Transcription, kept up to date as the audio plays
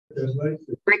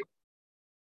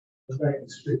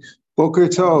Boker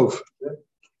Tov.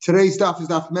 Today's daf is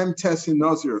daf Mem Tes in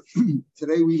Nazir.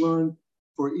 Today we learn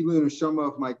for Ilui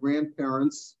Neshama of my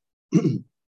grandparents,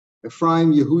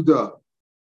 Ephraim Yehuda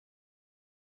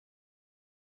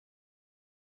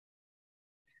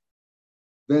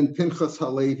ben Pinchas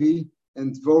Halevi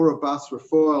and Dvorah Bas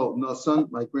Rafael Nasan,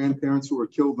 my grandparents who were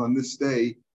killed on this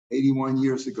day 81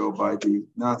 years ago by the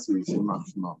Nazis in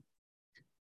Machshma.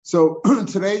 So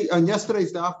today, on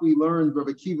yesterday's daf, we learned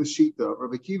Rabbi Akiva's Shita.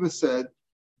 Rabbi Akiva said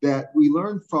that we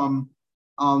learned from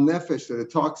Al Nefesh that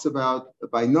it talks about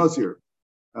by Nazir,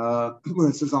 when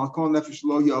it says Al Kol Nefesh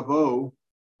Lo Yavo,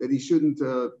 that he shouldn't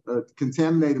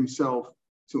contaminate himself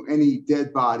to any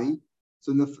dead body.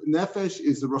 So Nefesh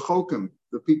is the Rechokim,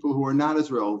 the people who are not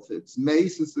his relatives.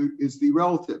 Meis is the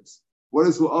relatives. What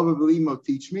does L'Avav Limo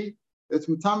teach me? That's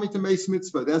Matami to Meis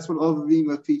Mitzvah. That's what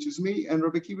L'Avav teaches me. And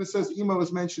Rabbi Akiva says Imo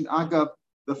was mentioned Agav,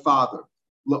 the father.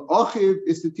 L'Achiv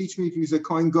is to teach me if he's a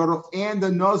Kohen Gadol and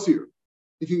a Nazir.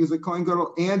 If he was a Kohen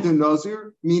Gadol and a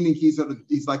Nazir, meaning he's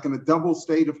like in a double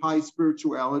state of high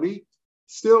spirituality,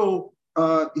 still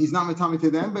he's not Matami to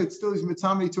them, but still he's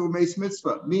Matami to a Meis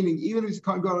Mitzvah. Meaning even if he's a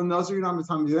Kohen Gadol and Nazir, you're not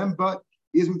Matami to them, but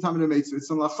he is Matami to Meis Mitzvah.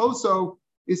 So Lachoso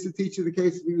is to teach you the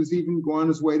case if he was even going on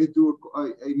his way to do a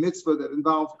mitzvah that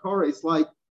involved Kores, like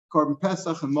Korban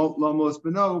Pesach and Lamos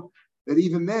Beno, that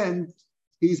even then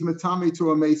he's Matami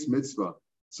to a Meis Mitzvah.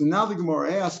 So now the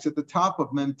Gemara asks at the top of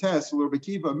Memtes, Rabbi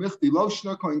Akiva, Michti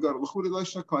Loshna Kohen Gadol, L'chudi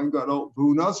Loshna Kohen Gadol,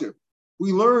 V'hu Nazir.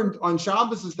 We learned on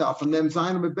Shabbos stuff from Mem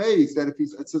Zayin Beis that if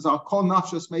it says I'll call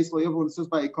Nafshas Meis Lo'Yav, when it says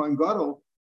by a Kohen Gadol,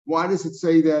 why does it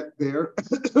say that there?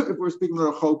 If we're speaking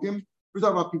about Chokim, we're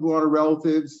talking about people who are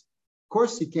relatives. Of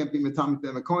course, he can't be Matami to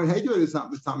them. A Kohen Hedron is not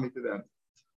Matami to them.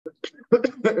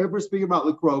 If we're speaking about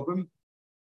L'Krovim,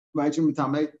 Ma'achim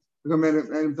Matami,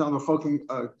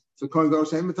 so Kohen Gadol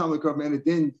Shein Matami L'Krovim and a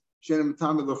Din Shein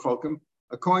Matami L'Chokim.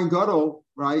 A Kohen Gadol,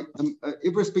 right?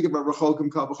 If we're speaking about Rechokim,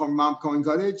 Kavachom Mam Kohen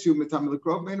Gadol, Shu Matami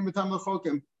L'Krovim and Matami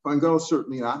L'Chokim. Kohen Gadol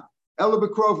certainly not. Ela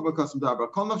B'Krovim Akasam Dabra.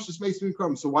 Kol Nafshas Meis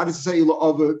B'Krovim. So why does it say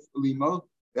L'Avav Limo?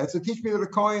 That's to teach me that a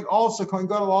Kohen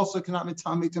Gadol also cannot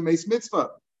Matami to Meis Mitzvah.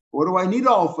 What do I need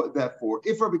all of that for?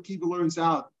 If Rabbi Akiva learns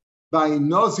out by a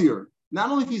Nazir, not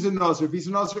only if he's a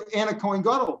Nazir and a Kohen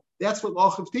Gadol, that's what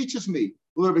Lachav teaches me.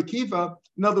 Rabbi Akiva,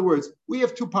 in other words, we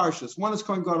have two parshas. One is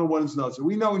Kohen Gadol, one is Nazir.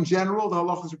 We know in general the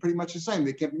halachas are pretty much the same.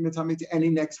 They can't be Matami to any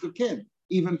next of kin,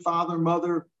 even father,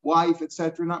 mother, wife,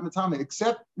 etc. Not Matami,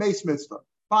 except Meis Mitzvah.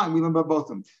 Fine, we learn about both of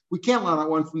them. We can't learn out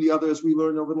one from the other, as we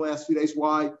learned over the last few days.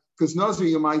 Why? Because Nazir,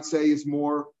 you might say, is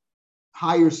more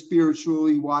higher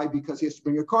spiritually. Why? Because he has to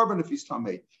bring a carbon if he's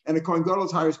tamei. And a Kohen Gadol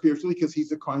is higher spiritually because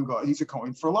he's a Kohen Gadol. He's a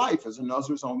Kohen for life, as a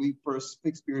Nazir is only for a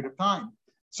fixed period of time.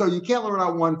 So you can't learn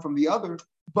out one from the other.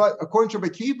 But according to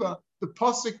Rabbi Akiva, the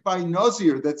pasuk by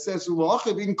Nazir that says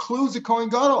L'Achiv includes a Kohen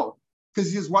Gadol.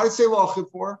 Because he says, why did it say L'Achiv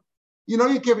for? You know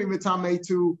you can't be Matame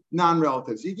to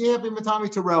non-relatives. You can't be Matame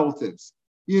to relatives.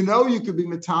 You know you could be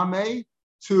Matame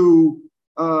to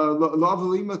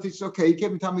L'Avalima teaches, okay, you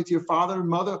can't be Matame to your father and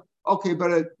mother. Okay,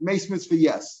 but a Meis Mitzvah,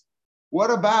 yes. What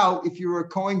about if you're a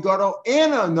Kohen Gadol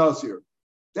and a Nazir?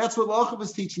 That's what Lachav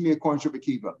is teaching me according to Rabbi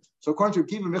Akiva. So according to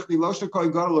Rabbi Akiva, Michli Loshna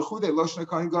Kohen Gadol L'chude Loshna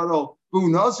Kohen Gadol V'hu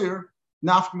Nazir.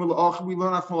 Nafkim L'Achiv. We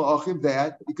learn from L'Achiv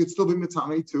that you could still be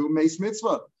Matami to Meis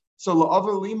Mitzvah. So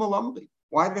L'Avav Lima Lamli.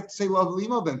 Why did I have to say L'Avav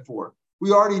Lima then for?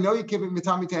 We already know you can't be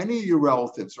Matami to any of your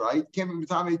relatives, right? You can't be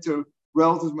Matami to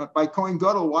relatives by Kohen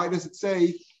Gadol. Why does it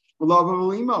say L'Avav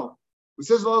Limo? It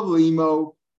says L'Avav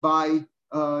Limo by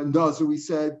Nazir. We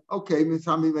said, okay,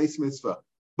 Matami Meis Mitzvah.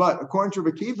 But according to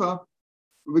Rabbi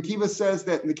Akiva says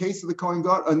that in the case of the Kohen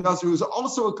Gadol, a Nazir who is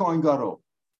also a Kohen Gadol,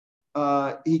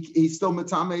 he's still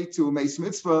Matame to a Meis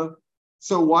Mitzvah.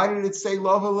 So why did it say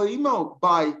L'Avav Limo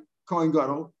by Kohen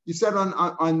Gadol? You said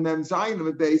on Mem Zayin of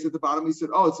the days at the bottom, he said,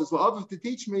 oh, it says L'Avav to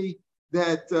teach me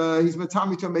that he's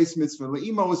Matame to a Meis Mitzvah.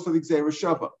 L'Imo is for the Gzeira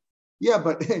Shava. Yeah,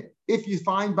 but if you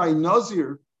find by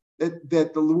Nazir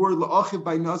that the word L'Achiv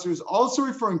by Nazir is also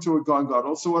referring to a Kohen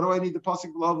Gadol, so what do I need the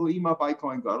pasuk L'Avav Limo by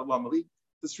Kohen Gadol? Lamali.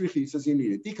 The Srichi says you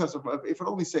need it. Because if it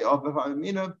only say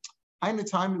the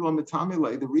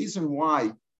reason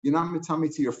why you're not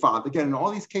mitame to your father, again, in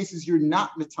all these cases, you're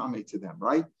not mitame to them,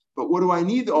 right? But what do I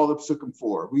need all the psukim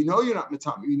for? We know you're not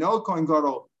mitame. We know Kohen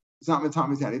Gadol is not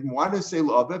mitame to anything. Why does it say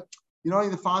love? You know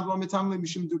the father mitame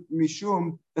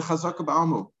mishum the chazaka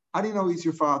ba'amu. How do you know he's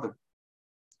your father?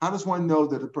 How does one know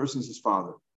that a person is his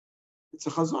father? It's a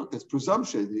chazak. It's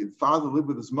presumption. The father lived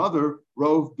with his mother.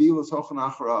 Rov bilas hochan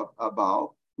achar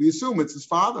abal. We assume it's his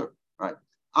father, right?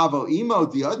 Aval imo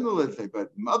diadnulite,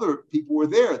 but mother, people were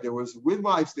there. There was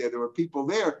midwives there. There were people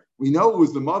there. We know it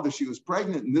was the mother. She was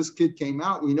pregnant, and this kid came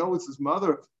out. We know it's his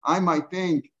mother. I might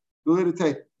think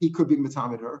he could be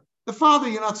metamed her. The father,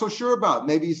 you're not so sure about.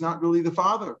 Maybe he's not really the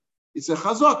father. It's a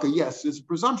chazaka. Yes, it's a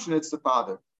presumption it's the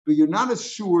father, but you're not as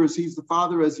sure as he's the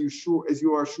father as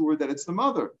you are sure that it's the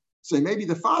mother. So maybe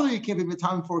the father you can't be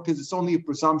metamed for because it's only a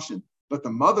presumption. But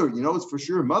the mother, it's for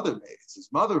sure mother. It's his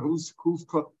mother who's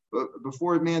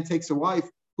before a man takes a wife.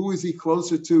 Who is he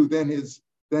closer to than his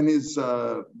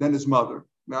mother?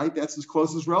 Right? That's his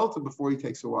closest relative before he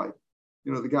takes a wife.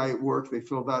 The guy at work, they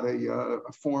filled out a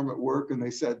form at work and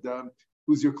they said,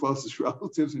 who's your closest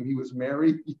relatives? And he was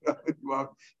married. He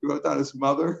wrote down his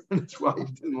mother, and his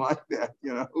wife didn't like that.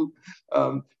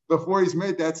 Before he's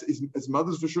married, that's his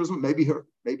mother's for sure. Maybe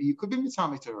he could be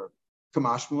mitami to her.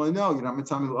 Kamashmula, no, you're not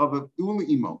mitami of ula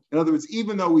imo. In other words,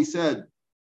 even though we said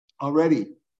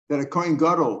already that a kohen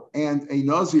gadol and a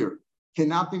nazir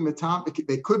cannot be mitami,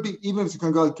 they could be, even if it's a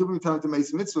kohen gadol, could be mitami to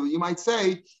meis mitzvah. You might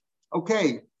say,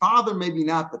 okay, father maybe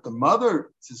not, but the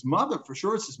mother, it's his mother for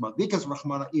sure. It's his mother because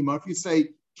rachmana imo. If you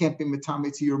say can't be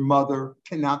mitami to your mother,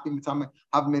 cannot be mitami,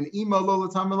 have min imo lo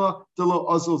latamila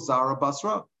delo azul zara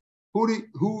basra. Who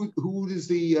is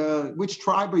the which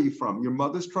tribe are you from? Your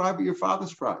mother's tribe or your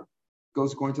father's tribe? It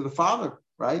goes according to the father,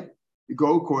 right? You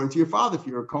go according to your father. If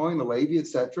you're a Kohen, a Levi,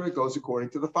 etc., it goes according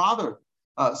to the father.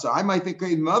 So I might think,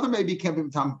 hey, mother maybe can't be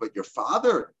mitami, but your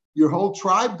father, your whole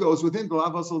tribe goes within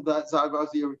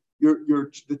the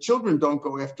the children don't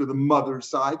go after the mother's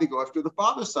side; they go after the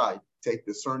father's side. Take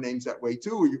the surnames that way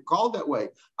too, or you're called that way.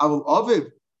 I will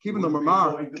aviv, keeping the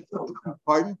mamar.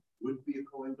 Pardon? Wouldn't be a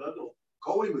Kohen gadol.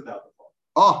 Kohen without the father.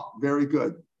 Oh, very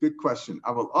good. Good question.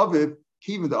 I will aviv,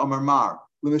 keeping the mamar.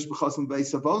 We'll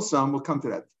come to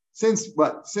that.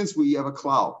 Since we have a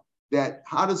klal that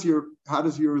how does your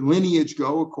lineage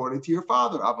go according to your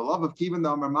father? According to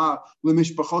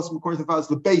the father,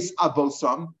 the base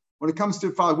avosam. When it comes to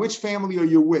father, which family are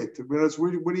you with?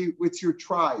 What's your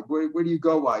tribe? Where do you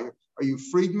go? Are you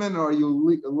freedman or are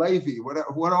you Levi?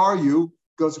 What are you?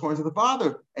 Goes according to the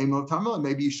father.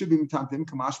 Maybe you should be mitamtim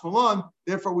kamash malon.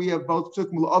 Therefore, we have both took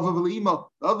avav v'imo.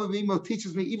 Avav v'imo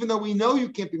teaches me, even though we know you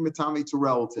can't be mitame to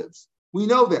relatives, we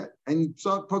know that, and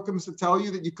so Pukim to tell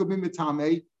you that you could be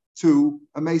mitame to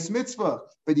a meis mitzvah,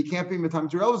 but you can't be mitame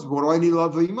to relatives. What do I need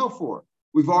avav v'imo for?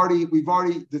 We've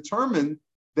already determined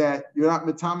that you're not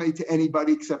mitame to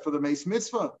anybody except for the meis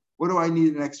mitzvah. What do I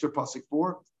need an extra pasuk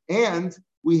for? And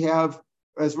we have,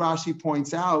 as Rashi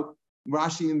points out,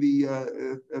 Rashi in the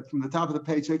from the top of the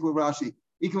page, take a look at Rashi.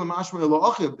 The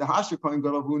Hasher Kohen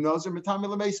Gadol who knows her mitame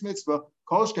l'meis mitzvah.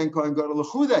 Kolshken Kohen Gadol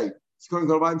l'chudei. He's Kohen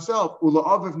Gadol by himself. Ula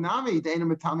aviv nami deina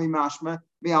mitame mashma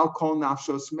me'al kol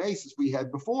nafshos meis as we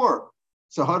had before.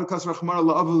 So hadakas rachmana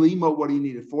la'aviv limo. What do you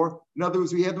need it for? In other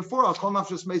words, we had before. Al kol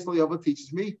nafshos meis l'yava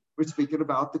teaches me we're speaking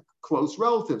about the close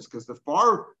relatives because the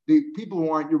people who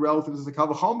aren't your relatives is a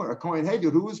kavachomer, a kohen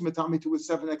hedud who is mitame to his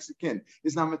 7 next of kin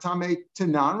is not mitame to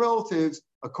non-relatives.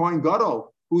 A kohen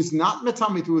gadol who is not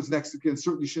mitame to his next of kin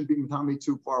certainly shouldn't be mitame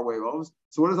to faraway relatives.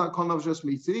 So what does that kol nafshos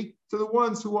meisi? To the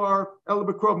ones who are el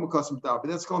bekrov mukasim but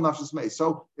that's kol nafshos meis.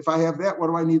 So if I have that, what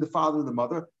do I need? The father and the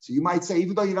mother. So you might say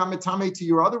even though you're not mitame to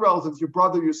your other relatives, your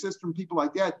brother, your sister, and people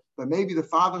like that, but maybe the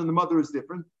father and the mother is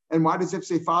different. And why does it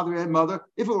say father and mother?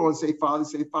 If it won't say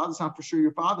father's not for sure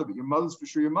your father, but your mother's for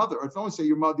sure your mother. Or if it only say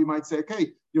your mother, you might say,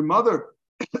 okay, your mother,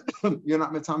 you're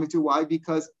not mitami to. Why?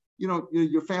 Because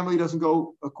your family doesn't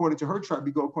go according to her tribe,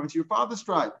 you go according to your father's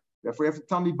tribe. Therefore, you have to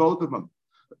tell me both of them.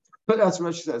 But that's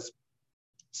what she says.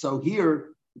 So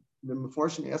here, the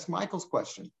Meforshim ask Michael's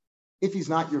question. If he's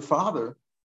not your father,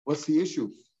 what's the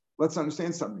issue? Let's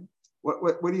understand something.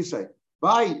 What do you say?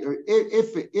 If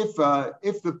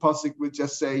the pasuk would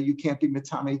just say you can't be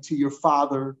mitame to your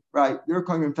father, right? You're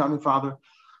calling him mitame father.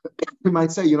 You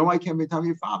might say, I can't be mitame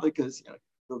your father because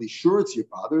really sure it's your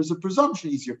father. There's a presumption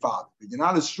he's your father, but you're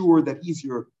not as sure that he's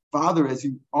your father as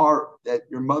you are that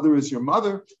your mother is your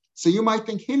mother. So you might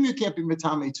think him you can't be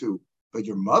mitame to, but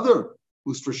your mother,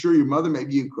 who's for sure your mother,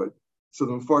 maybe you could. So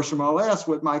the Meforshim will ask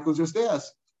what Michael just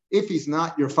asked. If he's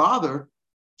not your father,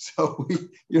 so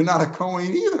you're not a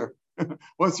Kohen either.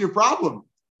 What's your problem?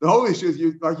 The whole issue is,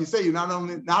 like you say, you're not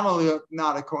only not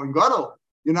a Kohen Gadol,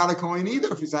 you're not a Kohen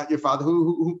either. If he's not your father,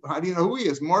 how do you know who he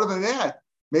is? More than that,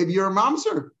 maybe you're a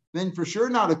mamzer, then for sure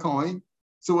not a Kohen.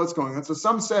 So what's going on? So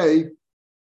some say,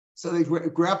 so they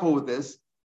grapple with this.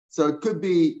 So it could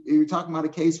be you're talking about a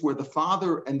case where the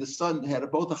father and the son had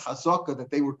both a chazaka that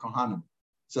they were kohanim.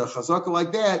 So a chazaka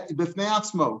like that, b'fnei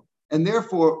atzmo, and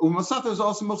therefore umasata is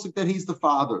also mostly that he's the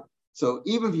father. So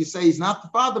even if you say he's not the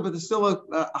father, but there's still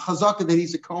a chazaka that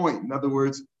he's a Kohen. In other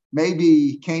words, maybe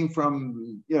he came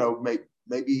from,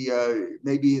 maybe the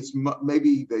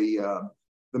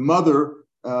mother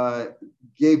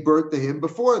gave birth to him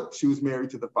before she was married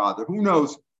to the father. Who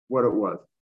knows what it was?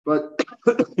 But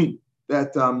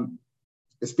that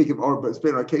speaking of, but it's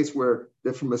been a case where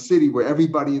they're from a city where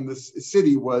everybody in this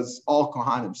city was all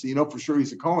Kohanim. So you know for sure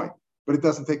he's a Kohen, but it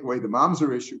doesn't take away the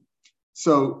mamzer issue.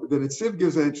 So the Netziv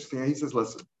gives an interesting, he says,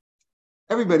 listen,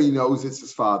 everybody knows it's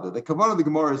his father. The kavanah of the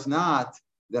Gemara is not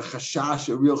the chashash,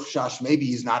 a real chashash. Maybe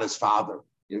he's not his father.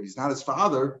 If he's not his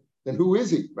father, then who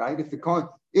is he, right? If the Kohen,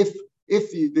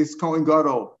 this Kohen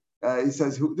Gadol, he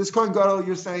says, this Kohen Gadol,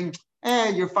 you're saying,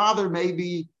 your father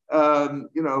maybe,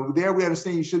 there we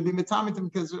understand you shouldn't be mitamit him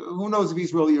because who knows if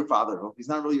he's really your father? If he's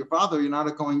not really your father, you're not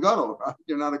a Kohen Gadol. Right?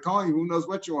 You're not a Kohen. Who knows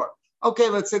what you are? Okay,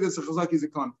 let's say this a chazak, he's a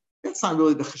Kohen. That's not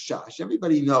really the chashash.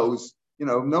 Everybody knows,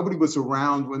 nobody was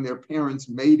around when their parents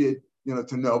made it,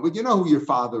 to know, but you know who your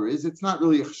father is. It's not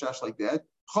really a chashash like that.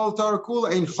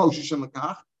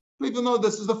 People know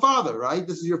this is the father, right?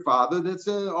 This is your father. That's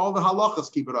all the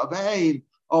halachas keep it up. Hey,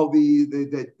 all the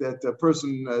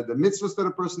person, the mitzvahs that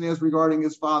a person has regarding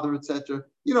his father, etc.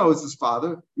 It's his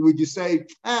father. Would you say,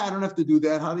 I don't have to do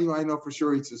that? How do I know for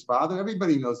sure it's his father?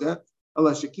 Everybody knows that.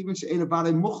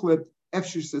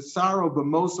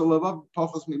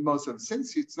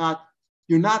 Since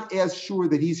you're not as sure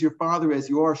that he's your father as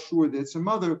you are sure that it's a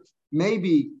mother,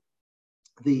 maybe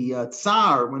the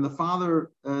tsar, when the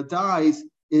father dies,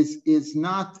 is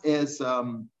not as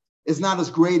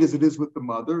great as it is with the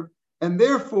mother, and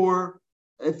therefore,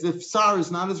 if the tsar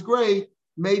is not as great,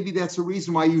 maybe that's a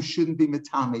reason why you shouldn't be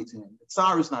metameh to him. The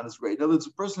tsar is not as great. In other words,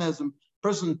 a person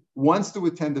wants to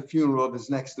attend the funeral of his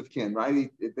next of kin,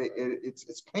 right?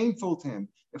 It's painful to him.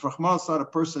 If Rahman said a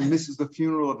person misses the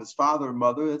funeral of his father or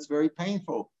mother, it's very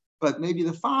painful. But maybe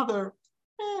the father,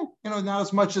 not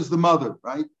as much as the mother,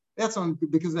 right? That's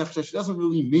because that doesn't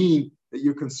really mean that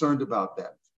you're concerned about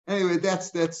that. Anyway,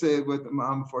 that's what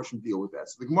I'm forced to deal with that.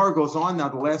 So the Gemara goes on now.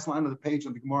 The last line of the page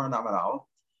on the Gemara Namar Al,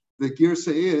 the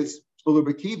Girsa is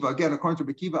again according to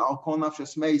Bekiva al kol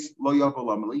nafshes meis lo yavo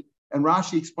lamali. And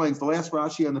Rashi explains, the last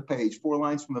Rashi on the page, 4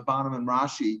 lines from the bottom in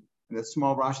Rashi, in that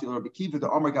small Rashi, Rabbi Kiva, the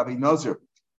Omer Gabi Nazir.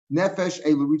 Nefesh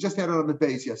Elu, we just had it on the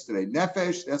base yesterday.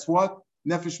 Nefesh, that's what?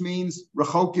 Nefesh means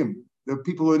Rechokim, the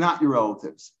people who are not your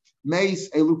relatives. Meis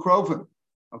Elu Krovim.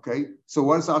 Okay, so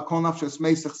what is Al Kol Nafshes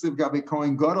Meis Chsiv Gabi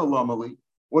Kohen Gadol Lomali?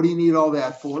 What do you need all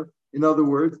that for? In other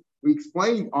words, we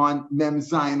explained on Mem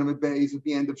Zayin on the base at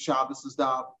the end of Shabbos'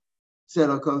 Daf. Said,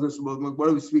 what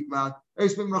do we speak about?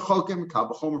 From Kohen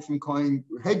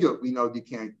Hedjot, we know you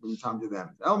can't from time to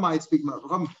them. El might speak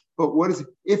about, but what is it?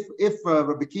 If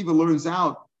Rabbi Kiva learns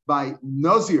out by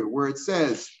Nazir, where it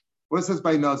says, what it says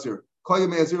by Nazir, al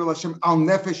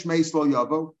nefesh meis lo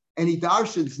yavo, and he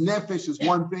darshans nefesh is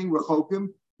one thing, rechokim,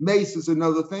 meis is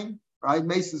another thing, right?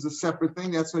 Meis is a separate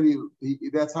thing. That's what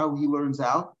that's how he learns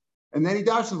out, and then he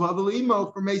darshans lavel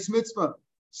imo for meis mitzvah.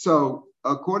 So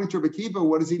according to Rabbi Kiva,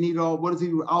 what does he need all? What does he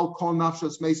do? Al kol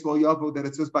nafshos meis lo yavo that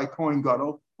it says by Kohen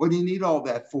Gadol. What do you need all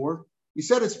that for? You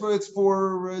said it's for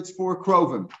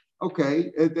Krovim.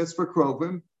 Okay, that's for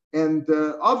Krovim. And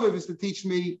Aviv is to teach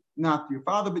me not your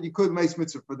father, but you could meis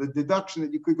mitzvah for the deduction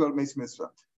that you could go to meis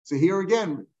mitzvah. So here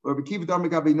again, Rabbi Kiva Dam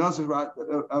Gabi Nazir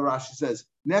Rashi says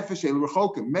nefesh el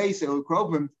rechokim meis el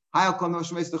Krovim hayal kol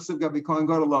nafshos meis l'chsiv Gabi Kohen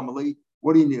Gadol amali.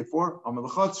 What do you need it for?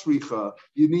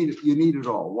 You need it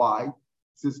all. Why? It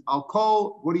says, I'll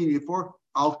call, what do you need it for?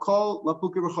 I'll call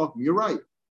Lapuki Rechokim. You're right.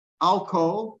 I'll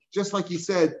call, just like you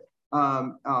said,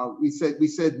 we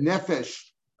said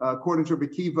Nefesh, according to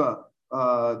Rabbi Kiva,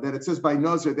 that it says by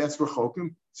Nazir, that's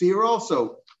Rechokim. So here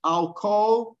also, I'll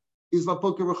call is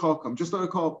Lapuki Rechokim. Just like I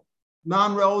call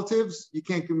non-relatives, you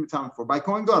can't give them time for. By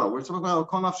Kohen Gadol, we're talking about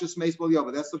Kol Nafshos Meis Bol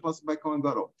Yava. That's the possible by Kohen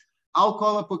Gadol. I'll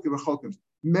call Lapuki Rechokim.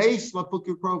 Meis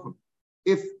Lapuki Krovim.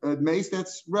 If meis,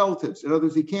 that's relatives. In other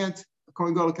words, he can't.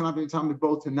 Kohen Gadol cannot be time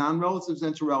both to non-relatives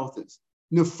and to relatives.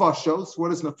 Nefashos.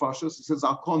 What is nefashos? It says,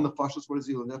 "I'll call nefashos." What is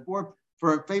he looking for?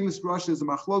 For a famous Rosh is a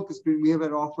machlokas. We have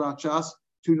it all throughout Shas,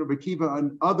 to Rabbi Kiva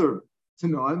and other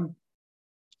Tanoim.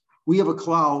 We have a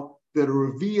klal that a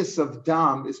revius of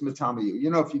dam is metamayu.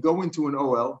 If you go into an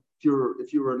OL,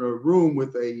 if you're in a room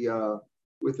with a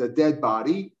dead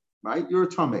body, right? You're a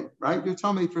tummy, right? You're a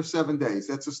tummy for 7 days.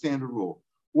 That's a standard rule.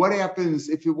 What happens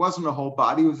if it wasn't a whole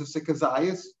body? It was a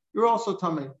sikazayas. You're also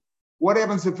tummy. What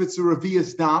happens if it's a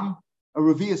revius dam? A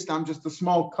revius dam, just a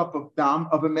small cup of dam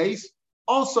of a mace.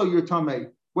 Also, you're tummy.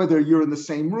 Whether you're in the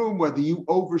same room, whether you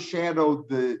overshadowed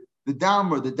the the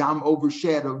dam, or the dam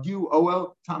overshadowed you,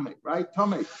 OL, Tame, right?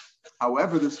 Tame.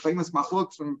 However, there's famous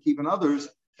machlokes from Rabbi Akiva and others,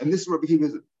 and this is Rabbi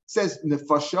Akiva says in the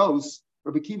Nefashos,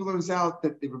 Rabbi Akiva learns out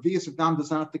that the revius of dam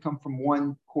does not have to come from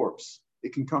one corpse.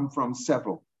 It can come from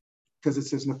several, because it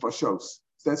says Nefashos.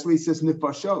 So that's what he says,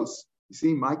 Nefashos. You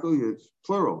see, Michael, it's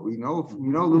plural. We know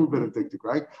a little bit of diktik,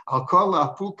 right? I'll call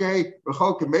la puke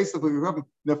rechokim basically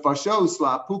nefashos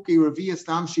la puke revius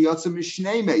dam sheyatsa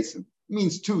mishnei mason.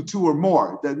 Means two or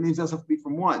more. That means it doesn't have to be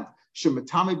from one.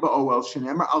 Shematami ba'oel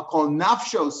shenemer. I'll call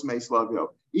nafshos meis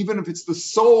lavio. Even if it's the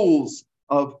souls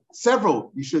of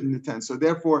several, you shouldn't attend. So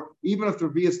therefore, even if the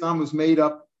revius dam was made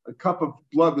up, a cup of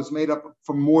blood was made up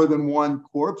from more than one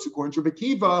corpse, according to Rabbi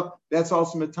Akiva, that's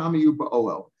also matami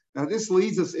ba'oel. Now this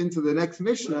leads us into the next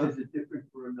Mishnah. Is it different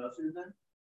for a Nazir then?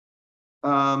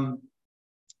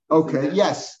 Okay.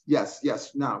 Yes.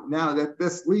 Now that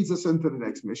this leads us into the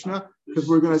next Mishnah, because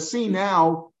we're going to see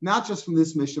now, not just from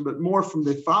this Mishnah, but more from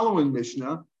the following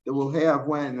Mishnah that we'll have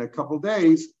in a couple of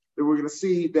days, that we're going to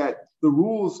see that the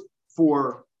rules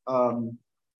for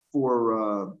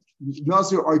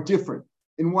Nazir are different.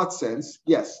 In what sense?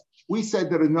 Yes, we said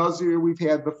that a Nazir we've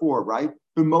had before, right?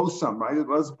 B'mosam, right?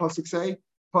 What does the pasuk say?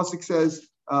 Pasuk says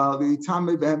the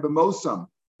Tamei Behem B'mosam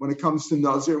when it comes to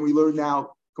Nazir, and we learn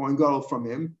now going Gadol from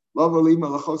him. In other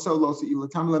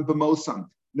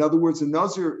words, a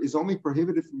Nazir is only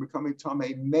prohibited from becoming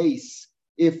Tamei Mace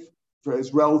if, for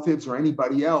his relatives or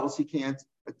anybody else, he can't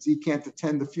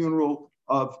attend the funeral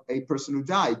of a person who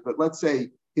died. But let's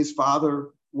say his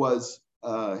father was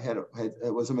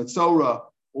was a Metzora,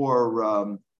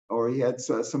 or he had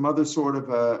some other sort of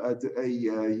a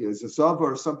zava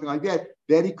or something like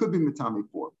that he could be matami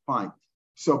for. Fine.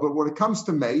 So, but when it comes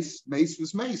to mace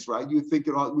was mace, right? You think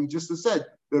it all. We just said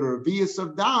that a revius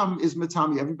of dam is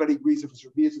matami. Everybody agrees if it's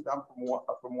revius of dam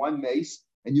from one mace,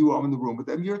 and you are in the room with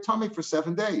them, you're tummy for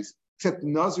 7 days. Except the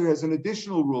Nazir has an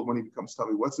additional rule when he becomes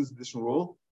tummy. What's his additional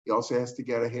rule? He also has to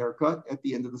get a haircut at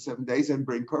the end of the 7 days and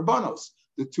bring karbanos,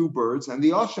 the 2 birds and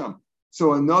the asham.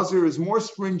 So a Nazir is more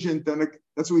stringent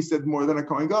that's what we said, more than a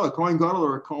Kohen Gadol. A Kohen Gadol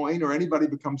or a Kohen or anybody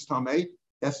becomes Tameh,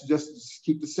 has to just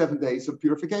keep the 7 days of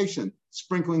purification,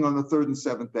 sprinkling on the 3rd and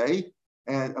 7th day,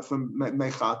 and from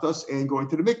Mechatos, and going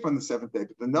to the mikvah on the 7th day.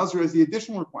 But the Nazir has the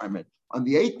additional requirement. On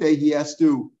the 8th day, he has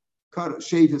to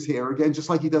shave his hair again, just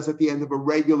like he does at the end of a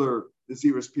regular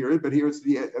Naziris period, but here it's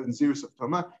the Naziris of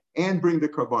Tumah, and bring the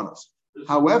karbanos.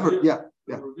 However, the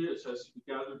revius has to be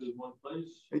gathered in one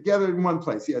place. Gathered in one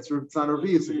place, yeah. It's not a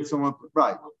revius, it's someone,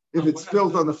 right. If it's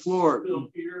spilled on the floor.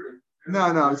 No,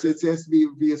 it has to be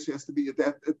revius, it has to be,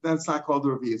 that's not called a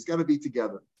revius. It's got to be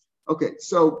together. Okay,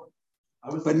 so,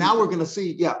 but now we're going to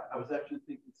see, yeah. I was actually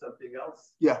thinking something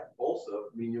else. Yeah. Also,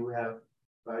 I mean, you have,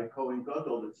 by Kohen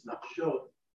Gadol, it's not shot,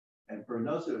 and for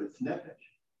Nazir, it's nefesh,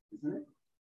 isn't it?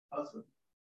 Husband.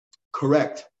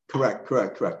 Correct.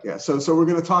 Yeah. So we're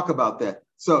going to talk about that.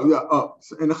 So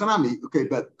in the Hanami, okay,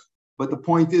 but the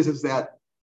point is that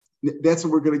that's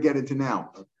what we're going to get into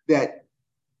now. That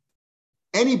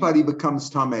anybody becomes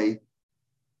Tameh.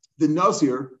 The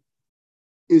Nazir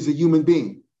is a human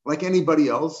being, like anybody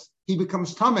else. He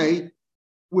becomes Tameh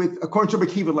with, according to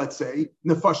Rabbi Akiva, let's say,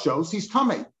 nefashos, he's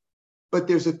Tameh. But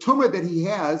there's a tumah that he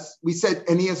has, we said,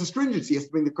 and he has a stringency, he has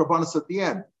to bring the karbanos at the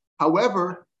end.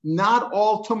 However, not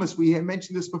all tumas, we had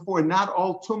mentioned this before, not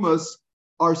all tumas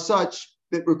are such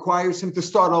that requires him to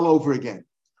start all over again.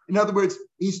 In other words,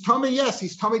 he's tummy, yes,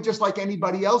 he's tummy just like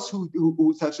anybody else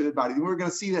who's touched a body. And we're going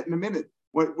to see that in a minute.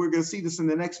 We're going to see this in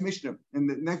the next Mishnah. And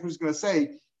the next Mishnah is going to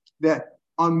say that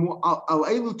on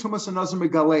al-elu tumas anazir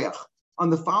megaleach, on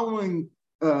the following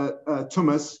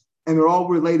tumas, and they're all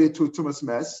related to a tumas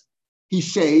mess, he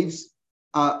shaves,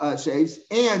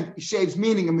 and he shaves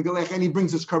meaning a megalech, and he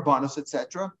brings his karbanos,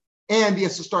 etc. And he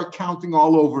has to start counting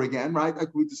all over again, right?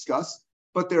 Like we discussed.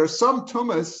 But there are some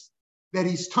tumas that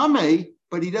he's tameh,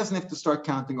 but he doesn't have to start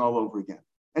counting all over again,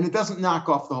 and it doesn't knock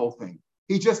off the whole thing.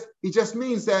 He just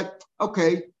means that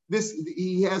okay,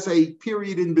 he has a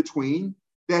period in between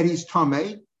that he's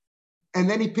tameh, and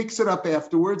then he picks it up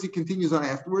afterwards. He continues on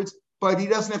afterwards. But he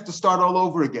doesn't have to start all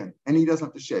over again, and he doesn't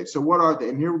have to shave. So what are they?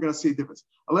 And here we're going to see a difference.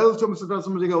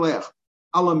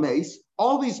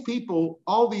 All these people,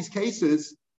 all these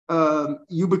cases,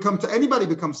 anybody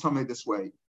becomes tameh this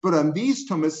way. But on these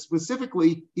tumas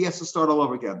specifically, he has to start all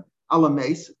over again.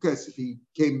 Alames, because if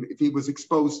he was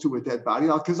exposed to a dead body,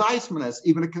 al kazayis manes,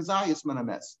 even a kazayis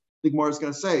menames. The Gemara is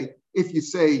going to say, if you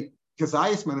say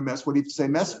kazayis menames, what do you say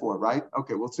mess for, right?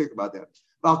 Okay, we'll think about that.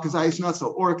 Al kazayis not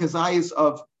so, or a kazayis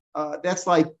of that's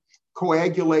like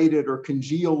coagulated or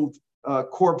congealed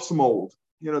corpse mold.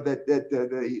 You know that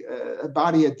the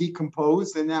body had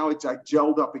decomposed and now it's like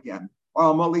gelled up again. or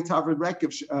amali tavrid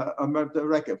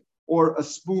rekev, or a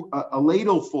spoon, a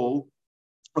ladle full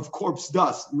of corpse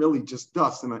dust, really just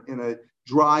dust in a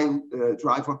dry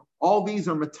form. All these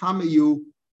are matamayu,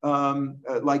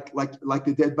 like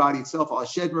the dead body itself. A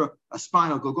shedra, a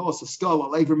spine, a gogos, a skull, a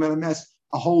lever, a mess,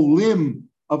 a whole limb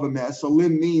of a mess. A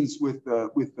limb means with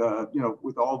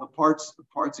all the parts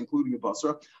including the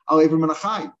basra. A lever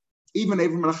menachai. Even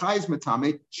Aver Menachai is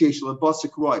matame sheish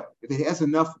lebasik roy. If it has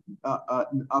enough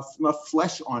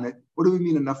flesh on it, what do we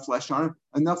mean enough flesh on it?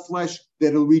 Enough flesh that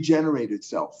it'll regenerate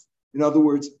itself. In other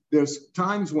words, there's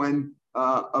times when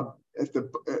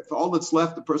if all that's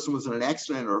left, the person was in an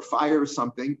accident or a fire or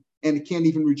something, and it can't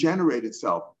even regenerate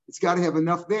itself. It's got to have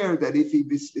enough there that if he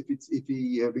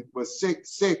was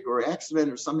sick or accident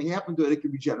or something happened to it, it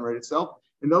can regenerate itself.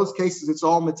 In those cases, it's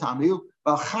all matamiu.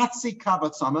 A half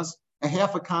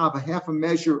a kav, a half a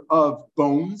measure of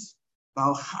bones.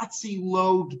 Balchatzi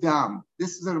log dam.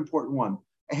 This is an important one.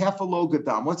 A half a log of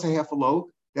dam. What's a half a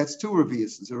log? That's 2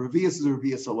 reviuses. A revius is a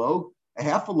revius a log. A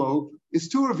half a log is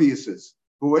 2 reviuses.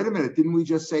 But wait a minute, didn't we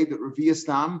just say that revius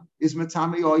dam is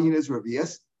matame oyin is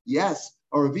revius? Yes,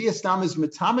 a revius dam is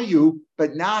matamayu,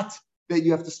 but not that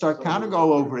you have to start counting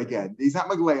all over again. He's not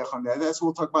magleach on that. That's what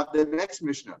we'll talk about in the next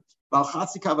Mishnah.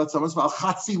 Balchatzi kavatzamas,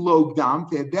 balchatzi log dam.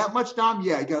 They had that much dam,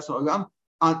 yeah, I guess. And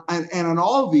on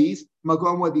all these,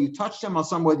 Magom, whether you touched them on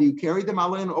some, whether you carried them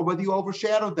out, or whether you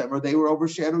overshadowed them, or they were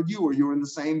overshadowed you, or you were in the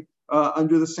same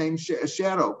under the same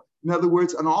shadow. In other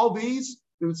words, on all these,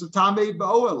 it's a tamei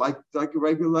ba'oel, like a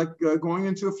regular, going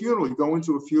into a funeral. You go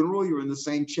into a funeral, you're in the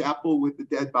same chapel with the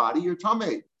dead body, you're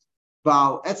tamei.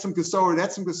 Val etzem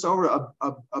kasora,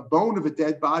 a bone of a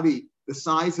dead body the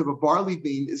size of a barley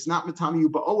bean is not matamiyu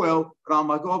ba'oel, but al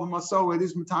magov maso it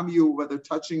is matamiyu whether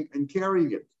touching and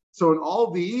carrying it. So in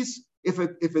all these, if a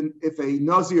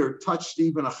nazir touched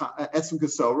even a etzem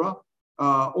kasora,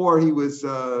 or he was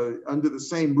under the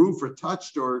same roof, or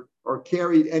touched or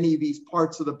carried any of these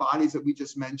parts of the bodies that we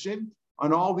just mentioned,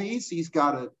 on all these he's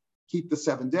got to keep the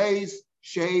 7 days,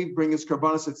 shave, bring his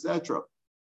karbanos, etc.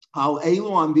 Al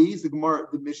elu on these, the Gemara,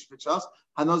 the Mishnah tells,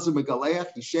 Hanazim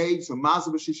megaleach, he shaves, and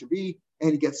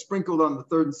he gets sprinkled on the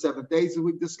 3rd and 7th days that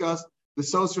we've discussed. The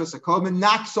Sosras Akoman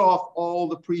knocks off all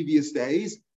the previous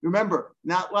days. Remember,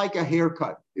 not like a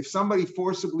haircut. If somebody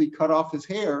forcibly cut off his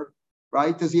hair,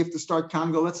 right, does he have to start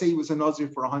counting? Let's say he was a Nazir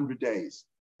for 100 days,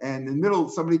 and in the middle,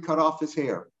 somebody cut off his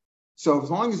hair. So as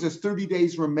long as there's 30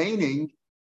 days remaining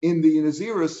in the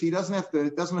Naziris, he doesn't have to,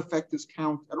 it doesn't affect his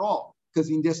count at all, because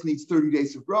he just needs 30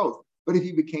 days of growth. But if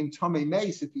he became Tomei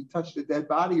Mace, if he touched a dead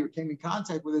body or came in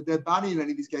contact with a dead body in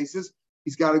any of these cases,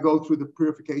 he's got to go through the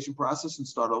purification process and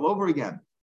start all over again.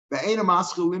 And he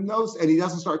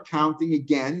doesn't start counting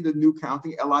again, the new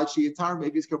counting, Elad Shiatar,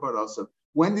 maybe it's Kabarosa.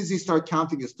 When does he start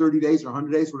counting his 30 days or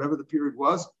 100 days, whatever the period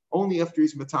was? Only after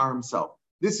he's Matar himself.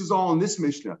 This is all in this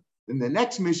Mishnah. In the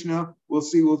next Mishnah,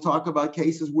 we'll talk about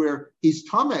cases where he's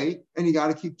Tameh, and he got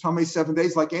to keep Tameh 7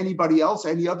 days like anybody else,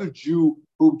 any other Jew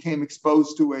who became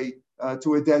exposed to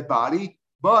a dead body,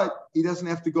 but he doesn't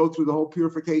have to go through the whole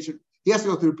purification. He has to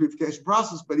go through the purification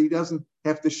process, but he doesn't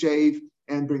have to shave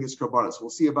and bring his karbanos.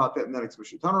 We'll see about that in the next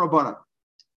Mishnah. Tana Rabbana,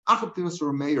 after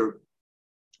a mayor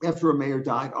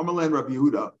died, Amalan Rabbi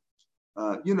Yehuda.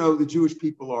 The Jewish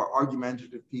people are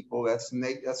argumentative people. That's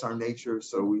our nature.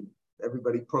 So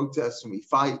everybody protests and we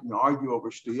fight and argue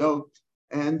over shtuyot.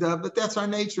 But that's our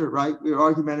nature, right? We're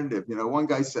argumentative. One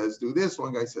guy says do this,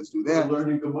 one guy says do that. We're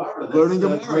learning Gemara.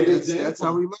 That's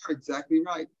how we learn. Exactly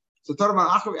right. So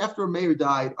after a mayor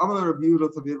died, Rabbi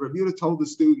Yehuda told the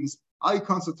students, "I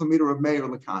concept Tamid Rav Meir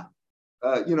Lakan."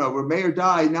 Rav Meir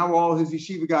died. Now all his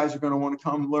yeshiva guys are going to want to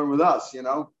come and learn with us.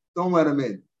 Don't let them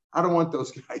in. I don't want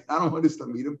those guys. I don't want us to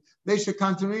meet them. They should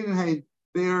come to me.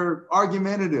 They're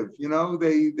argumentative.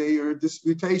 They are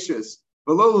disputatious.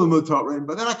 But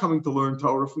they're not coming to learn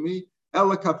Torah from me.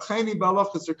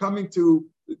 They're coming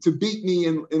to beat me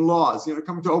in laws.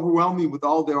 Coming to overwhelm me with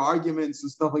all their arguments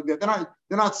and stuff like that.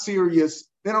 They're not serious.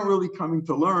 They're not really coming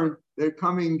to learn. They're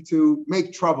coming to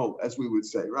make trouble, as we would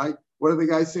say, right? What do the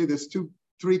guys say? There's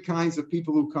 3 kinds of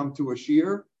people who come to a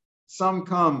shiur. Some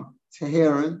come to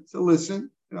Heron to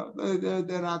listen.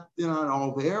 They're not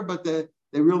all there, but they're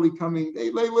really coming. They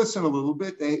listen a little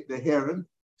bit. The Heron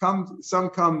come. Some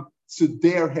come to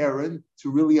their Heron to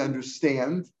really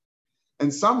understand,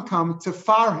 and some come to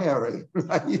far Heron,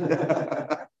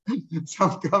 right?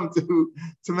 Some come to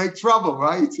make trouble,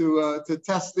 right? To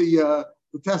test the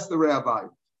rabbi.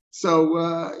 So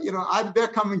they're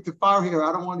coming to far here.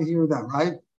 I don't want to hear them,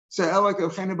 right? So Dachak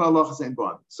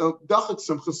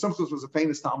Simchus was a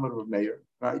famous Talmud of Meir,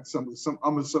 right? Simchus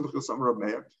Rav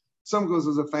Meir. Simchus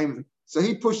was a famous. So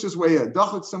he pushed his way in.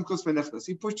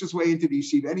 He pushed his way into the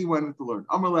yeshiva, and he went to learn.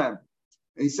 Amar Lam.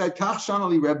 And he said, Kach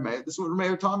Shanali Reb Meir. This is what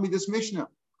Meir taught me this Mishnah.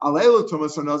 Aleilu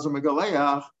Tumas Nazir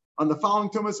Megaleach. On the following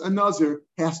Tumas, a Nazir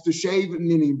has to shave,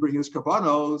 meaning bring his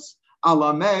karbanos.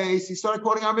 Ala Meis. He started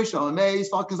quoting our Mishnah. Ala Meis,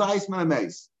 Val Kazais Man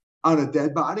Meis. On a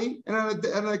dead body and on a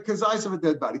kazais of a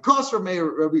dead body. Kosher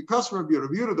Meir, Kosher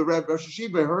Rebuta, the Reb Rosh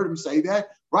Hashiva heard him say that.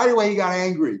 Right away he got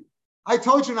angry. I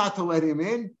told you not to let him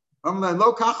in. Didn't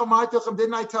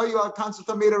I tell you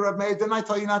didn't I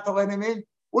tell you not to let him in?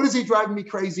 What is he driving me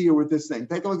crazy here with this thing?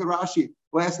 Take a look at Rashi.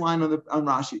 Last line on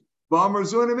Rashi.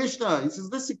 Mishnah. He says,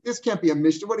 this can't be a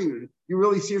Mishnah. What are you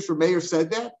really serious? Meir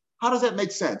said that? How does that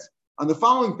make sense? On the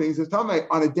following things, it's talking about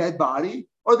on a dead body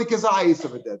or the kazayis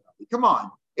of a dead body. Come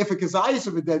on. If a kazayis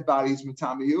of a dead body is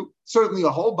mitamiyu, certainly a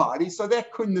whole body. So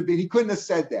that couldn't have been. He couldn't have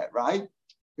said that, right?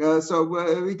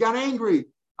 So he got angry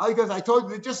because I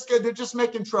told you they're just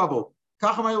making trouble. They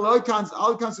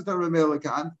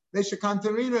should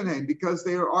name because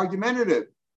they are argumentative.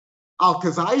 Al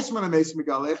kazayis manames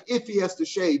megalech. If he has to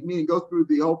shave, meaning go through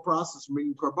the whole process of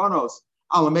bringing karbanos,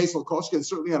 al mace al koshken,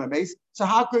 certainly on a mace. So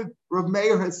how could Rav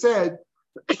Meir have said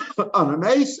on a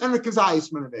mace and a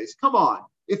kazayis manames? Come on.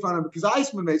 If on a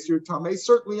kazayis mace, you're tamei,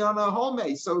 certainly on a whole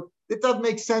mace. So it doesn't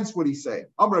make sense what he's saying.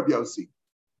 Rav Yossi.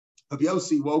 Rav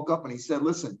Yossi woke up and he said,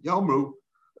 listen, Yomru,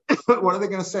 what are they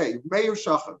going to say? Meir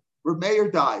Shachar. Rav Meir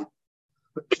died.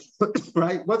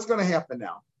 Right? What's going to happen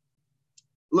now?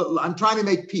 Look, I'm trying to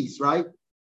make peace, right?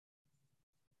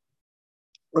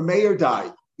 Rav Meir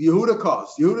died. Yehuda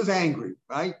caused. Yehuda's angry,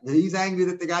 right? He's angry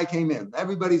that the guy came in.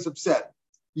 Everybody's upset.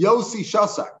 Yossi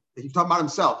Shasak. He's talking about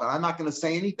himself, and I'm not going to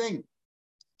say anything.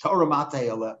 Torah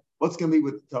Matayala. What's going to be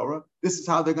with the Torah? This is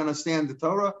how they're going to stand the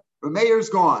Torah. Rav Meir's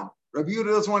gone. Rav Yehuda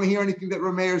doesn't want to hear anything that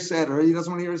Rav Meir said, or he doesn't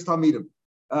want to hear his Talmidim.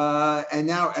 And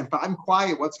if I'm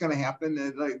quiet, what's going to happen?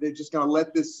 They're just going to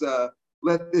let this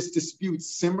dispute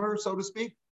simmer, so to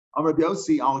speak. Rav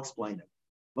Yossi, I'll explain it.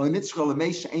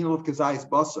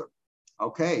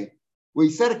 Okay. Well,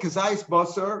 he said a kazayis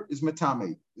basar is matame.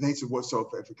 And they said, what's so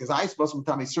fair? If a kazayis basar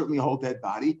matame is certainly a whole dead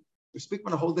body. We're speaking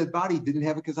about a whole dead body didn't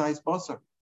have a kazayis basar.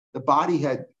 The body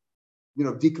had,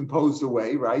 decomposed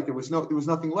away, right? There was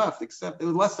nothing left except it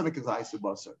was less than a kazayis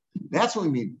basar. That's what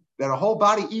we mean. That a whole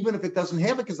body, even if it doesn't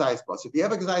have a kazayis basar, if you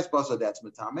have a kazayis basar, that's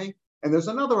matame. And there's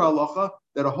another halacha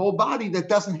that a whole body that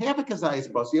doesn't have a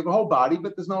kazayis basar, you have a whole body,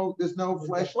 but there's no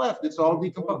flesh left. It's all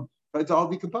decomposed. It's all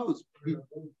decomposed.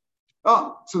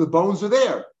 Oh, so the bones are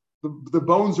there. The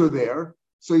bones are there.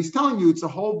 So he's telling you it's a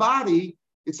whole body.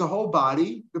 It's a whole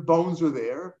body. The bones are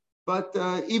there. But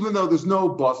even though there's no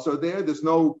basar there, there's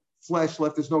no flesh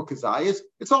left, there's no kazayis,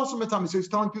 it's also matami. So he's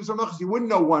telling people some you wouldn't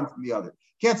know one from the other.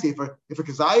 Can't say if a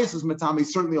kazayis is matami,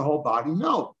 certainly a whole body.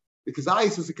 No. The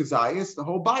kazayis is a kazayis. The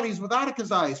whole body is without a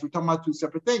kazayis. We're talking about two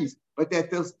separate things. But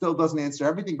that still doesn't answer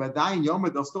everything. But Dayan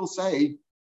Yomer, they'll still say,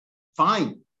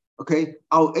 fine. Okay,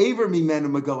 Al Aver Mimenu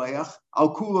Megaleach,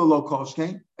 Al Kula Lo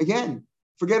Koshkein. Again,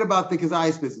 forget about the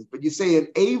kazayis business, but you say an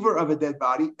aver of a dead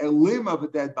body, a limb of a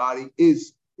dead body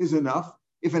is enough.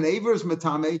 If an aver is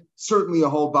matame, certainly a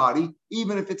whole body,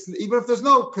 even if there's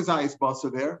no kazayis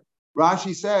basar there.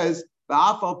 Rashi says,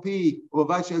 Ba'afal pi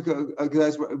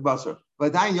kazayis basar.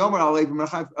 V'adayin yomer Al Aver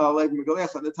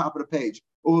Megaleach on the top of the page.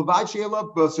 U'vavai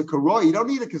basar karoi. You don't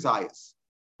need a kazayis.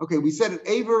 Okay, we said an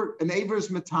aver is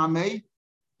matame.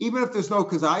 Even if there's no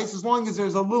kazayis, as long as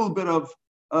there's a little bit of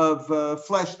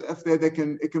flesh there that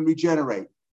it can regenerate.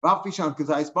 But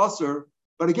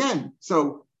again,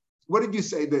 so what did you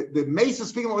say? The mace is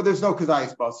speaking about there's no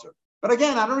kazayis basar. But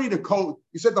again, I don't need a coat.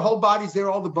 You said the whole body's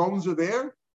there, all the bones are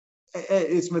there.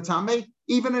 It's matame.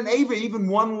 Even an aver, even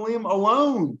one limb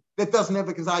alone that doesn't have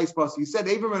a kazayis basar. You said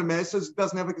aver and says it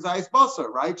doesn't have a kazayis basar,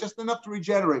 right? Just enough to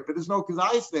regenerate, but there's no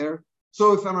kazayis there.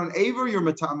 So if I'm an aver, you're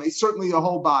matame, certainly the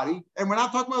whole body. And we're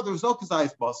not talking about there's no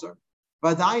kazayis basar.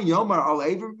 V'adayin yomer al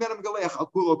aver menem galech al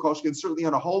kulo koshkin, certainly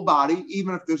on a whole body,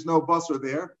 even if there's no basar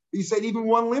there. You said even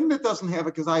one limb that doesn't have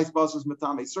a kazayis basar is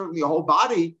matame. Certainly a whole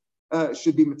body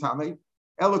should be matame.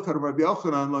 Elokar Rabbi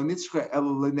Yochanan lo nitzcha el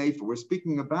lenefel. We're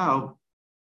speaking about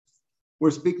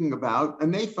a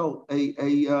nefel,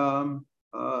 an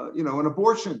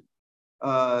abortion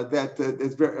that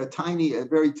is a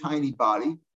very tiny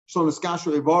body. So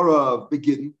Niskashu Evara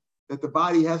begin that the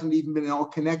body hasn't even been all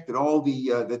connected. All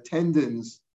the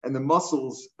tendons and the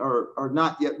muscles are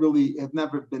not yet really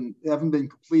haven't been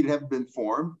completed, haven't been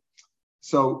formed.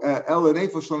 So El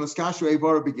Nefel Shlo Niskashu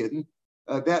Evara begin.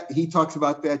 That he talks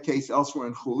about that case elsewhere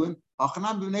in Chulin.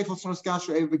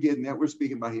 That we're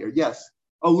speaking about here. Yes,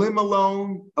 a limb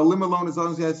alone, as long as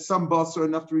it has some basar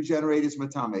enough to regenerate, is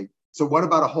matame. So what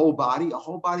about a whole body? A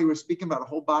whole body, we're speaking about a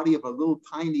whole body of a little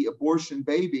tiny abortion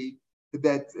baby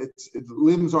that its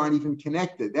limbs aren't even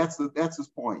connected. That's his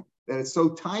point, that it's so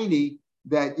tiny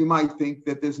that you might think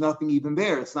that there's nothing even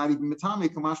there. It's not even matame,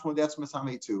 kamashmo, that's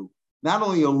matame too. Not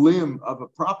only a limb of a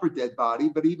proper dead body,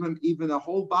 but even a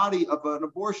whole body of an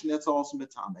abortion, that's also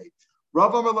matame.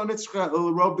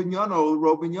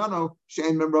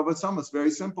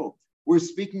 Very simple. We're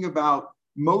speaking about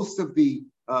most of the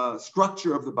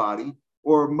structure of the body,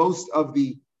 or most of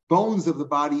the bones of the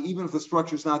body, even if the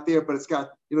structure is not there, but it's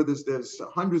got, there's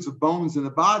hundreds of bones in the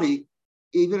body.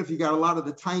 Even if you got a lot of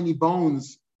the tiny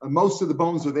bones, most of the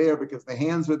bones are there because the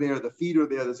hands are there, the feet are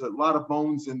there. There's a lot of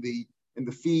bones in the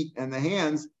feet and the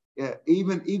hands.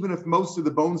 Even if most of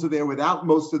the bones are there without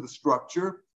most of the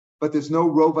structure, but there's no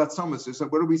rov atzomus. So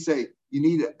what do we say? You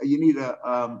need a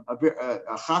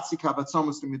chatzi kav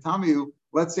atzomus to mitamiu.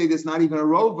 Let's say there's not even a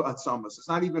rov atzomus. It's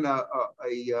not even a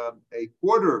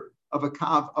quarter of a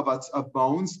kav of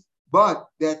bones, but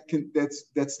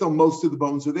that's still most of the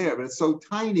bones are there. But it's so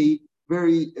tiny,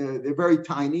 they're very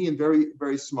tiny and very,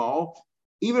 very small.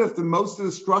 Even if most of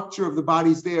the structure of the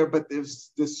body's there, but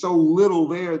there's so little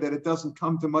there that it doesn't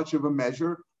come to much of a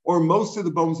measure, or most of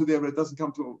the bones are there, but it doesn't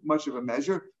come to much of a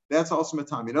measure, that's also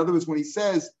matami. In other words, when he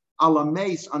says ala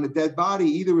mace on a dead body,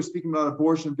 either we're speaking about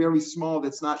abortion very small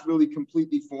that's not really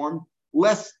completely formed,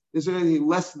 is there anything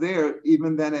less there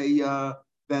even than a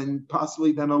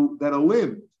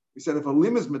limb? We said if a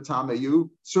limb is matameyu,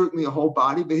 certainly a whole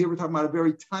body, but here we're talking about a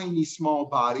very tiny, small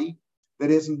body that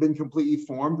hasn't been completely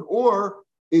formed, or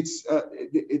it's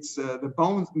the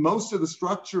bones. Most of the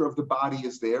structure of the body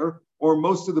is there, or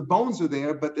most of the bones are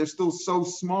there, but they're still so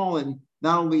small, and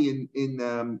not only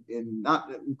not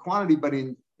in quantity, but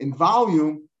in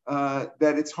volume,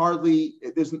 that it's hardly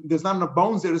there's not enough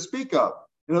bones there to speak of.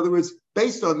 In other words,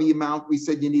 based on the amount we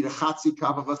said you need a chatzi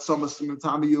kav of atzomus you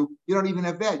don't even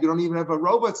have that. You don't even have a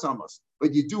rova atzomus,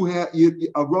 but you do have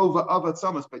a rova of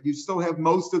atzomus, but you still have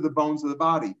most of the bones of the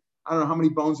body. I don't know how many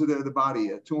bones are there in the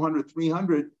body, 200,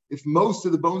 300. If most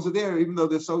of the bones are there, even though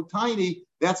they're so tiny,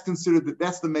 that's considered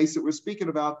that's the mace that we're speaking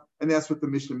about, and that's what the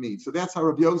Mishnah means. So that's how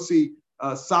Rav Yossi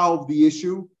solved the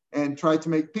issue and tried to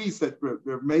make peace. That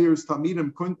Rav Meir's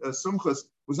Talmidim Sumchus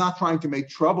was not trying to make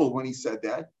trouble when he said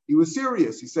that. He was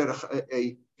serious. He said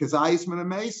a kazayis min a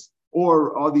mace,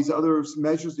 or all these other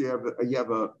measures. You have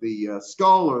the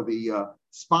skull or the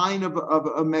spine of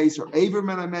a mace, or aver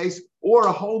min a mace, or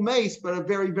a whole mace, but a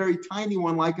very, very tiny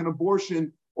one, like an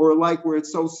abortion, or like where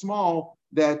it's so small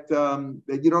that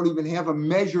you don't even have a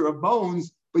measure of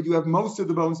bones, but you have most of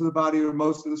the bones of the body, or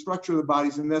most of the structure of the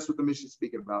bodies, and that's what the Mishnah is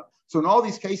speaking about. So in all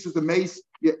these cases, the mace,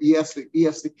 he has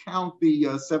to count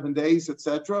the 7 days,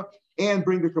 etc., and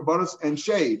bring the kabbalas and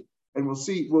shave. And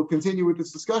we'll continue with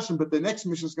this discussion, but the next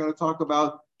Mishnah is going to talk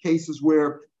about cases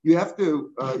where you have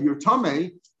to, you're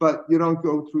tameh, but you don't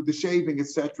go through the shaving,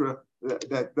 etc.,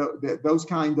 those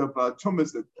kind of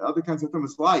tumas, that other kinds of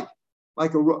tumas,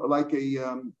 like a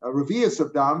revius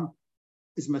of dam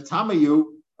is matamayu,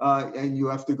 and you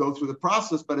have to go through the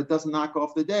process, but it doesn't knock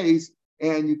off the days,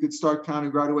 and you could start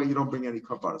counting right away. You don't bring any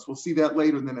kabbalas. We'll see that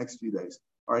later in the next few days.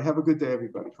 All right, have a good day,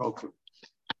 everybody. Call to.